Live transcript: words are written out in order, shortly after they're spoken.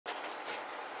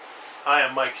Hi,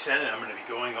 I'm Mike Senn, and I'm going to be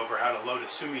going over how to load a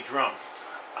Suomi drum.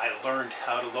 I learned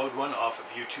how to load one off of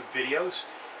YouTube videos,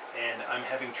 and I'm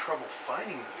having trouble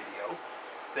finding the video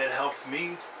that helped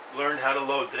me learn how to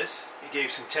load this. It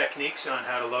gave some techniques on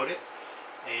how to load it,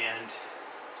 and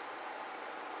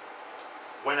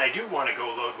when I do want to go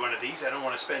load one of these, I don't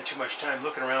want to spend too much time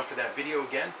looking around for that video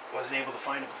again. Wasn't able to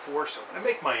find it before, so when I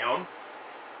make my own,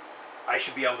 I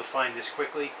should be able to find this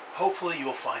quickly. Hopefully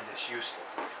you'll find this useful.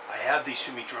 I have these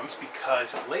Suomi drums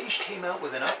because Leish came out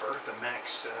with an upper, the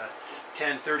Max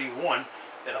 1031,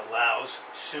 that allows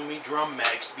Suomi drum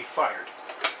mags to be fired.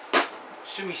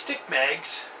 Suomi stick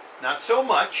mags, not so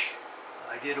much.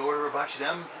 I did order a bunch of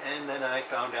them, and then I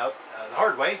found out the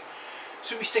hard way.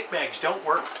 Suomi stick mags don't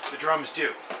work, the drums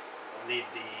do. You'll need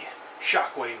the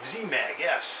Shockwave Z-Mag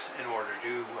S in order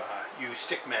to use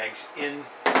stick mags in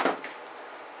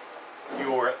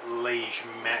your Leish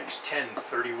Max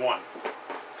 1031.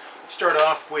 Let's start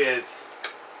off with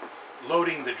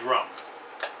loading the drum.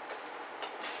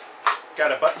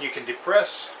 Got a button you can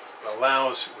depress that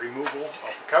allows removal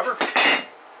of the cover.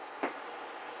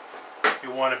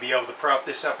 You want to be able to prop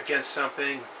this up against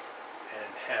something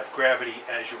and have gravity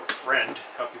as your friend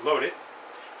help you load it.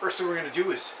 First thing we're going to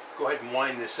do is go ahead and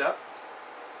wind this up.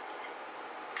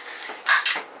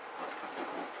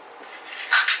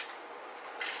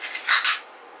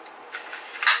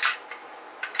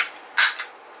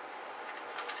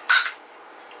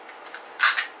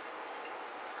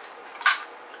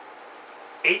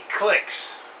 Eight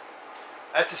clicks.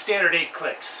 That's a standard 8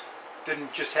 clicks.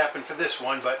 Didn't just happen for this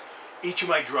one, but each of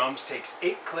my drums takes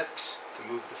 8 clicks to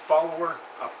move the follower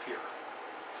up here.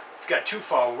 I've got 2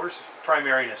 followers, a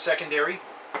primary and a secondary.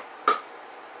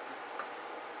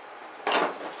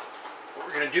 What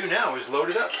we're going to do now is load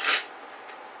it up.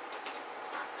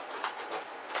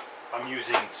 I'm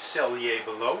using Cellier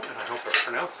below, and I hope I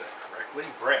pronounced that correctly,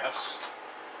 brass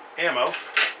ammo,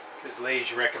 because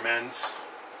Leish recommends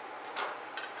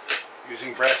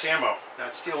using brass ammo,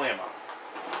 not steel ammo.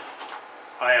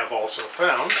 I have also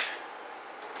found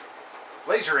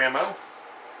laser ammo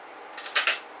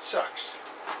sucks.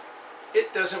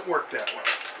 It doesn't work that well.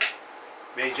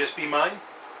 May just be mine.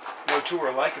 No two are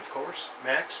alike, of course,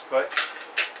 Max, but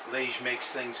Leish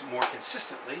makes things more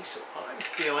consistently, so I'm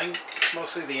feeling it's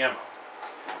mostly the ammo.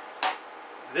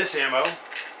 This ammo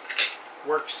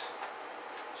works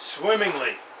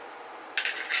swimmingly.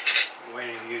 I'm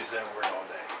waiting to use that word all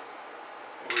day.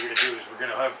 What we're going to do is we're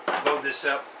going to load this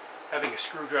up. Having a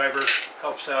screwdriver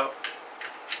helps out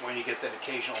when you get that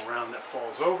occasional round that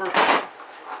falls over.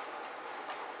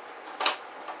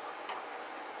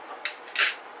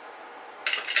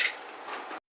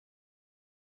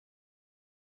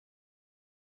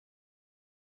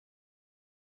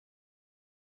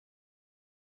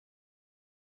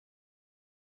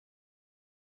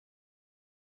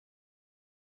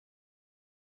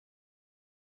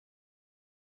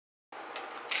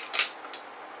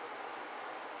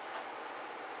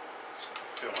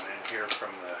 Filling in here from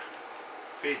the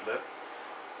feed lip.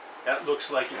 That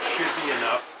looks like it should be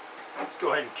enough. Let's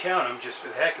go ahead and count them just for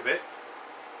the heck of it.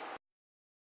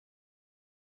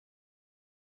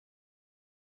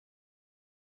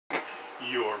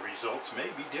 Your results may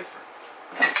be different.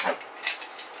 Go ahead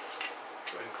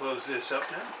and close this up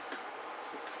now.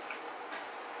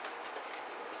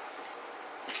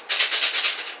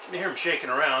 You can hear them shaking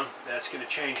around. That's going to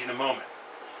change in a moment.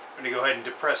 I'm going to go ahead and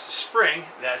depress the spring.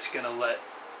 That's going to let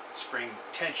spring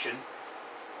tension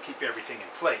keep everything in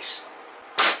place.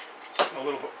 A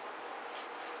little bit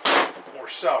more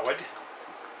solid.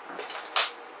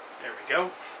 There we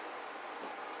go.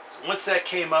 So once that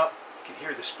came up, you can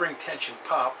hear the spring tension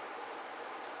pop.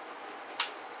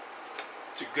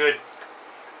 It's a good,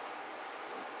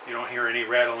 you don't hear any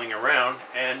rattling around,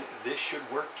 and this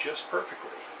should work just perfectly.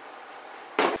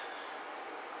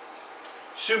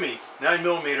 Suomi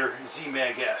 9mm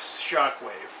Z-Mag S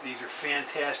Shockwave. These are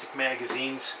fantastic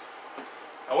magazines.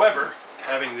 However,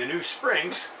 having the new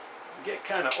springs, you get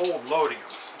kind of old loading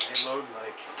them. They load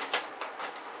like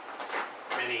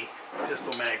many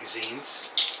pistol magazines.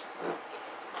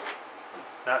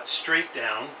 Not straight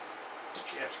down.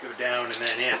 You have to go down and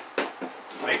then in.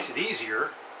 Makes it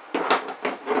easier.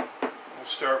 We'll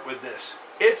start with this.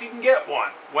 If you can get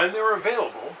one, when they're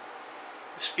available,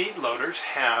 the speed loaders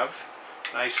have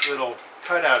nice little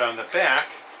cutout on the back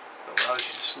that allows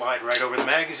you to slide right over the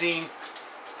magazine,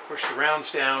 push the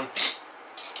rounds down,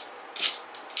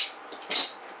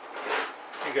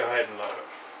 and go ahead and load them.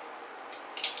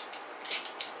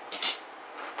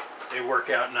 They work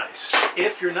out nice.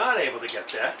 If you're not able to get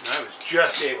that, and I was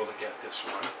just able to get this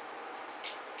one,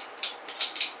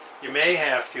 You may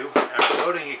have to. After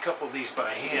loading a couple of these by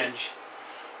hand,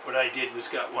 what I did was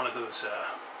got one of those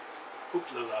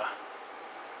Ooplala,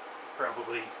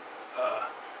 probably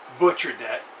butchered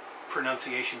that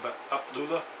pronunciation, but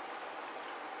Uplula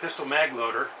pistol mag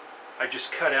loader. I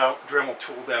just cut out, Dremel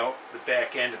tooled out the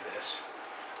back end of this.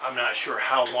 I'm not sure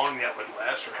how long that would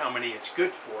last or how many it's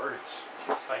good for. It's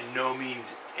by no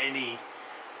means any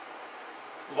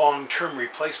long-term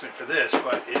replacement for this,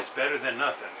 but it's better than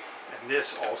nothing. And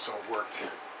this also worked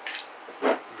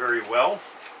very well.